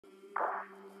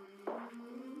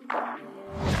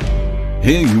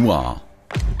Here you are,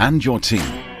 and your team,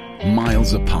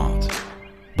 miles apart.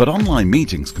 But online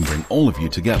meetings can bring all of you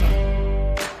together.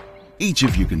 Each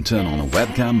of you can turn on a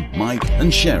webcam, mic,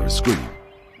 and share a screen.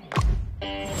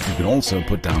 You can also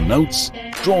put down notes,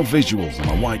 draw visuals on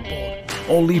a whiteboard,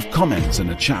 or leave comments in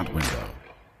a chat window.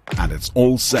 And it's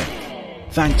all safe,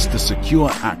 thanks to secure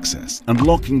access and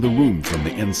locking the room from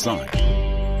the inside.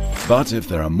 But if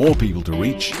there are more people to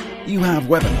reach, you have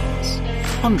webinars,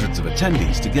 hundreds of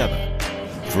attendees together,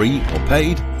 free or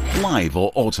paid, live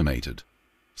or automated.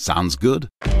 Sounds good?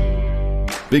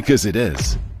 Because it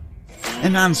is.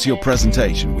 Enhance your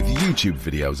presentation with YouTube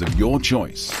videos of your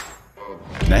choice.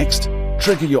 Next,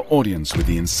 trigger your audience with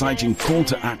the inciting call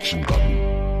to action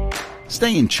button.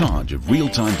 Stay in charge of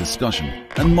real-time discussion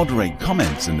and moderate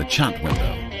comments in the chat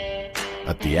window.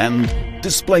 At the end,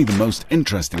 display the most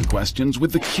interesting questions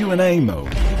with the Q&A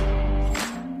mode.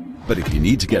 But if you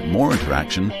need to get more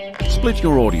interaction, split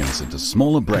your audience into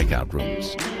smaller breakout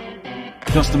rooms.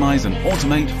 Customize and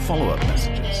automate follow-up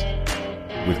messages.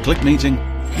 With ClickMeeting,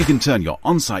 you can turn your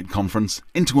on-site conference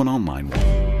into an online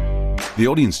one. The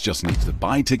audience just needs to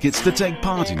buy tickets to take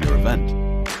part in your event.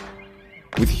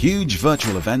 With huge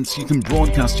virtual events, you can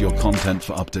broadcast your content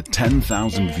for up to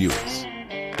 10,000 viewers.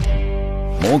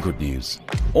 More good news,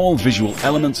 all visual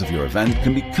elements of your event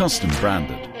can be custom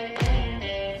branded.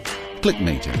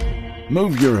 ClickMeeting.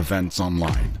 Move your events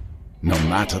online, no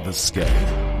matter the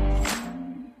scale.